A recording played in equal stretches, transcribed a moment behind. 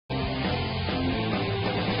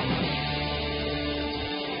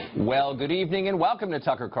Well, good evening and welcome to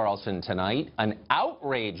Tucker Carlson Tonight. An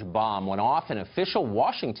outrage bomb went off in official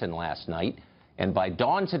Washington last night, and by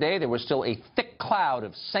dawn today there was still a thick cloud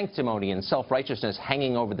of sanctimony and self-righteousness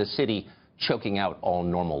hanging over the city, choking out all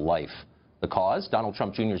normal life. The cause? Donald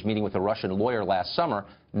Trump Jr.'s meeting with a Russian lawyer last summer.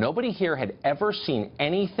 Nobody here had ever seen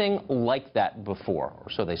anything like that before,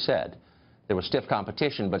 or so they said. There was stiff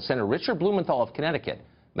competition, but Senator Richard Blumenthal of Connecticut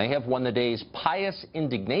may have won the day's Pious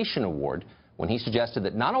Indignation Award when he suggested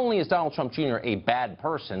that not only is Donald Trump Jr. a bad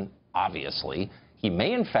person, obviously, he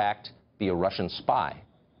may in fact be a Russian spy.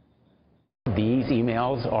 These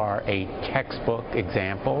emails are a textbook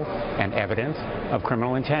example and evidence of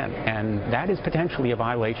criminal intent, and that is potentially a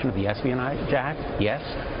violation of the Espionage Act. Yes,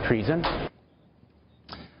 treason.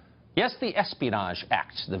 Yes, the Espionage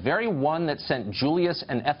Act, the very one that sent Julius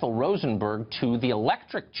and Ethel Rosenberg to the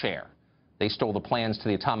electric chair. They stole the plans to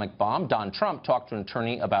the atomic bomb. Don Trump talked to an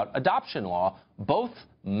attorney about adoption law, both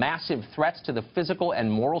massive threats to the physical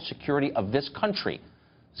and moral security of this country.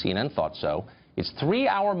 CNN thought so. Its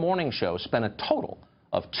 3-hour morning show spent a total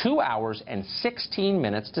of 2 hours and 16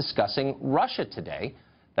 minutes discussing Russia today.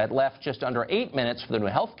 That left just under 8 minutes for the new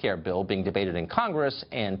health care bill being debated in Congress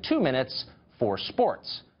and 2 minutes for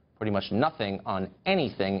sports. Pretty much nothing on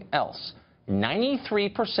anything else.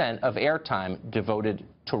 93% of airtime devoted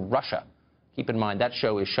to Russia. Keep in mind that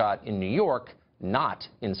show is shot in New York, not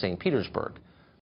in St. Petersburg.